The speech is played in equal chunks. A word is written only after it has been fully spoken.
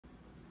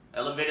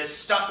Elevator's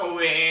stuck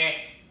over here.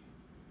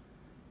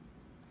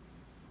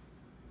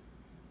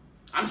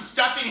 I'm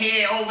stuck in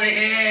here, over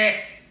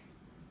here.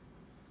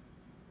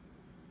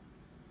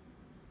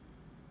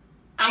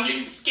 I'm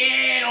getting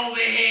scared over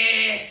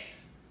here.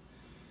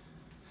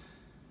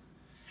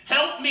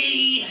 Help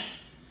me.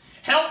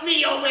 Help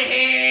me over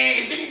here.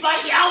 Is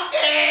anybody out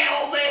there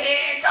over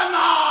here? Come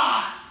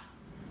on.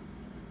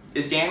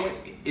 Is Dan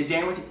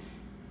with you?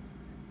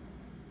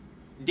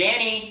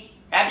 Danny,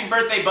 happy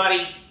birthday,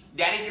 buddy.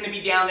 Daddy's gonna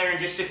be down there in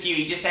just a few.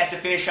 He just has to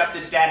finish up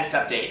the status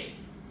update.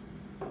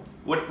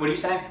 What are you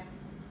saying?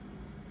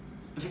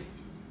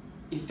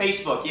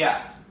 Facebook,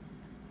 yeah.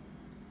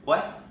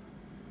 What?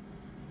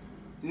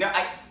 No,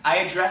 I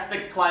addressed the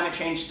climate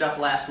change stuff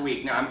last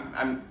week. No,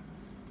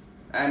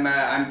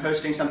 I'm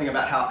posting something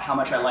about how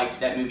much I liked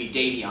that movie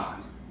Davion.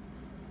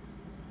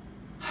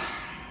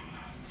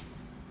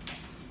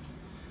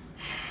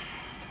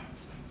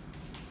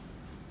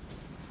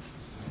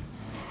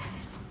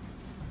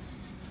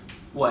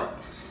 What?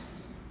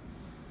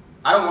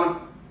 I don't want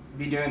to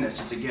be doing this.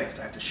 It's a gift.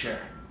 I have to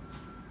share.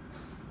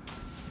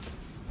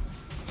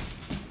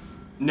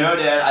 No,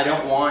 Dad, I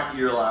don't want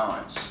your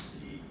allowance.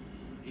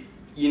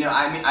 You know,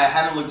 I mean, I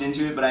haven't looked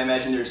into it, but I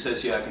imagine there's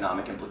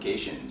socioeconomic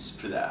implications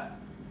for that.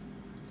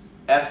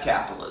 F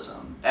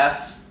capitalism.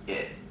 F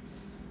it.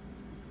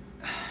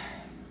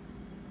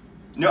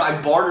 No,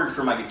 I bartered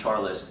for my guitar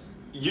list.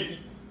 You're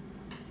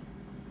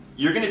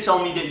gonna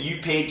tell me that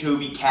you paid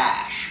Toby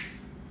cash.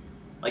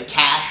 Like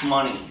cash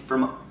money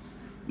from...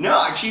 No,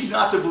 I choose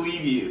not to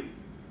believe you.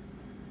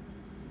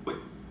 Wait.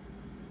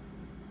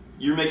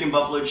 You're making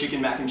buffalo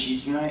chicken mac and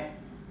cheese tonight?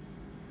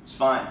 It's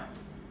fine.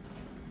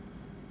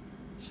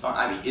 It's fine.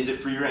 I mean, is it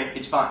for your...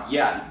 It's fine.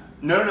 Yeah.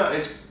 No,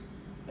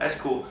 that's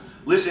cool.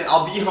 Listen,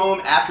 I'll be home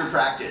after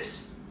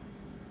practice.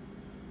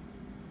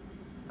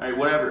 Alright,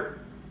 whatever.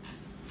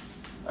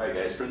 Alright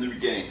guys, from the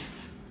beginning.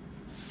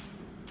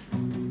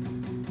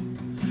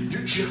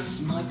 You're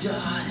just my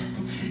dad,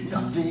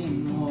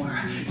 nothing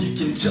more. You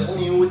can tell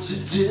me what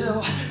to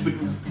do,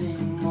 but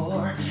nothing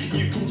more.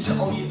 You can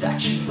tell me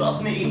that you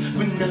love me,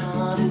 but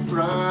not in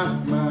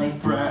front of my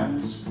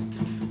friends.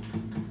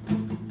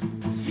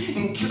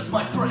 And cause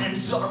my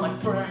friends are my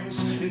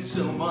friends, and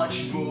so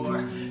much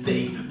more.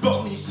 They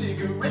bought me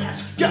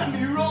cigarettes, got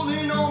me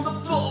rolling on the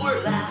floor,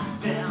 laughing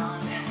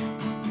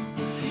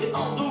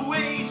all the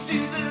way to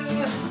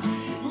the,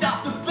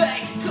 not the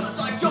bank, cause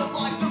I don't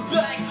like the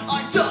bank.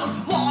 I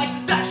don't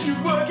like that you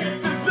work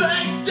at the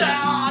bank,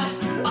 Dad.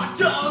 I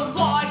don't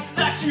like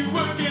that you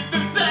work at the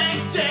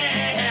bank,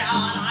 Dad.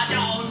 I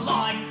don't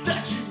like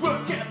that you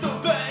work at the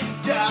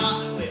bank,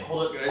 Dad. Wait,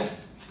 hold up, guys.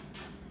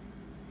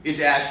 It's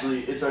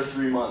Ashley. It's our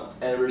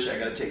 3-month anniversary. I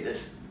gotta take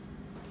this.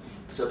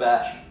 What's up,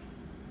 Ash?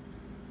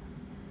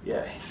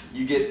 Yeah,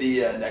 you get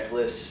the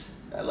necklace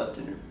I left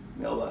in your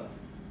mailbox.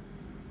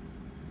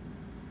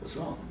 What's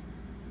wrong?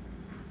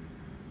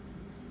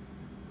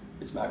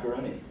 It's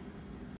macaroni.